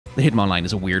The Hitmon line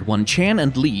is a weird one. Chan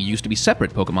and Lee used to be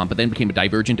separate Pokemon, but then became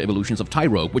divergent evolutions of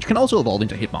Tyrogue, which can also evolve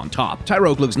into Hitmontop.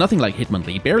 Tyrogue looks nothing like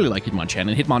Hitmonlee, barely like Hitmonchan,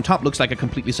 and Hitmontop looks like a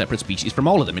completely separate species from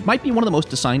all of them. It might be one of the most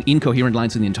designed, incoherent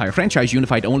lines in the entire franchise,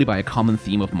 unified only by a common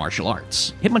theme of martial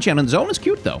arts. Hitmonchan on its own is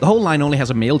cute, though. The whole line only has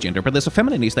a male gender, but there's a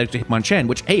feminine aesthetic to Hitmonchan,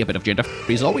 which, hey, a bit of gender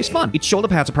is always fun. Its shoulder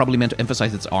pads are probably meant to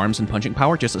emphasize its arms and punching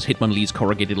power, just as Hitmonlee's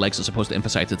corrugated legs are supposed to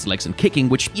emphasize its legs and kicking,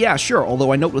 which, yeah, sure,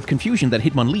 although I note with confusion that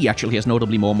Hitmonlee actually has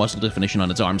notably more muscle definition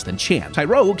on its arms than Chan.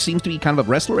 Tyrogue seems to be kind of a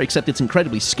wrestler, except it's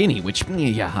incredibly skinny, which,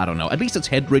 yeah, I don't know. At least its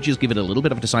head ridges give it a little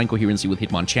bit of design coherency with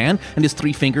Hitmonchan, and its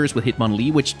 3 fingers with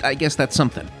Hitmonlee, which I guess that's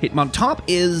something. Hitmontop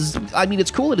is, I mean,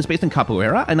 it's cool, it is based in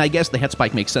Capoeira, and I guess the head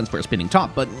spike makes sense for a spinning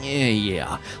top, but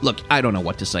yeah. Look, I don't know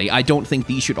what to say. I don't think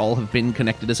these should all have been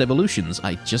connected as evolutions.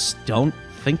 I just don't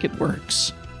think it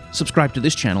works. Subscribe to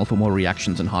this channel for more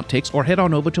reactions and hot takes, or head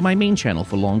on over to my main channel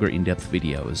for longer in-depth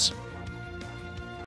videos.